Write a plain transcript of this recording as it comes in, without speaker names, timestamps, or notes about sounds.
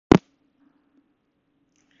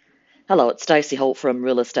Hello, it's Stacey Holt from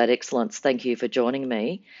Real Estate Excellence. Thank you for joining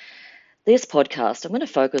me. This podcast, I'm going to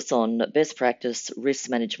focus on best practice, risk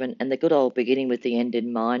management, and the good old beginning with the end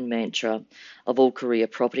in mind mantra of all career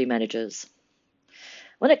property managers.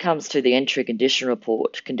 When it comes to the entry condition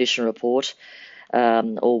report,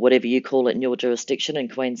 or whatever you call it in your jurisdiction, in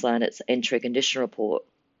Queensland, it's entry condition report.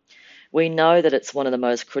 We know that it's one of the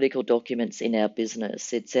most critical documents in our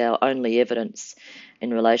business. It's our only evidence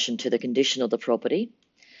in relation to the condition of the property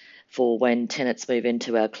for when tenants move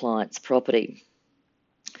into our client's property.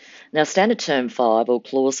 Now, Standard Term 5 or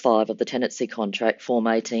Clause 5 of the tenancy contract, Form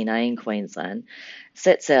 18A in Queensland,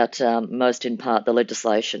 sets out most in part the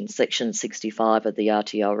legislation, Section 65 of the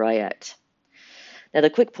RTRA Act. Now, the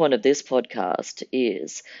quick point of this podcast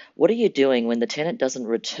is, what are you doing when the tenant doesn't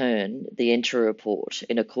return the entry report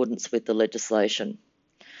in accordance with the legislation?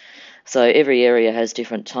 So every area has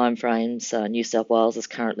different timeframes. New South Wales is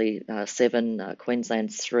currently 7,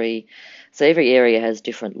 Queensland's 3. So every area has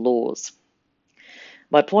different laws.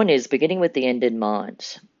 My point is, beginning with the end in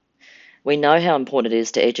mind, we know how important it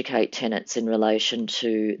is to educate tenants in relation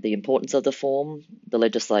to the importance of the form, the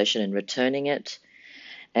legislation in returning it,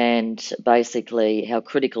 and basically how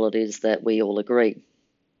critical it is that we all agree.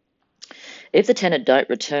 If the tenant don't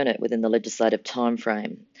return it within the legislative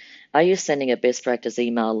timeframe, are you sending a best practice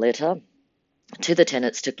email letter to the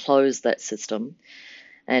tenants to close that system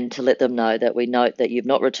and to let them know that we note that you've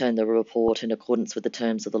not returned the report in accordance with the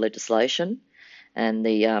terms of the legislation and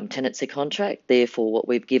the tenancy contract? Therefore, what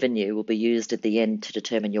we've given you will be used at the end to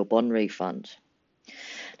determine your bond refund.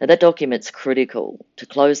 Now, that document's critical to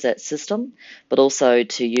close that system, but also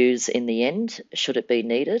to use in the end, should it be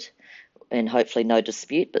needed, and hopefully no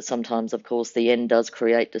dispute, but sometimes, of course, the end does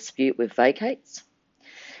create dispute with vacates.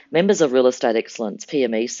 Members of Real Estate Excellence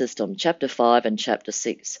PME system, Chapter 5 and Chapter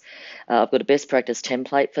 6. I've got a best practice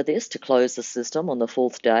template for this to close the system on the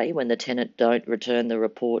 4th day when the tenant don't return the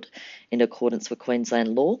report in accordance with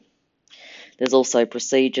Queensland law. There's also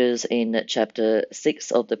procedures in Chapter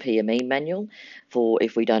 6 of the PME manual for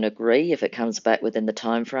if we don't agree, if it comes back within the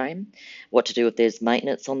time frame, what to do if there's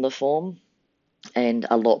maintenance on the form, and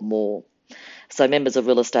a lot more. So members of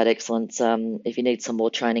Real Estate Excellence, if you need some more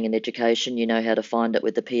training and education, you know how to find it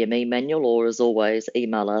with the PME manual, or as always,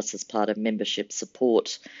 email us as part of membership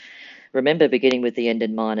support. Remember, beginning with the end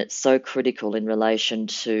in mind, it's so critical in relation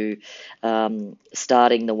to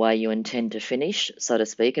starting the way you intend to finish, so to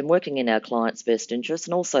speak, and working in our client's best interest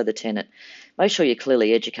and also the tenant. Make sure you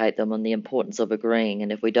clearly educate them on the importance of agreeing,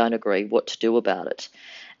 and if we don't agree, what to do about it.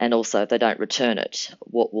 And also, if they don't return it,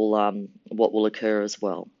 what will occur as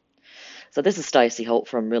well. So this is Stacey Holt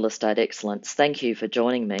from Real Estate Excellence. Thank you for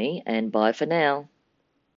joining me, and bye for now.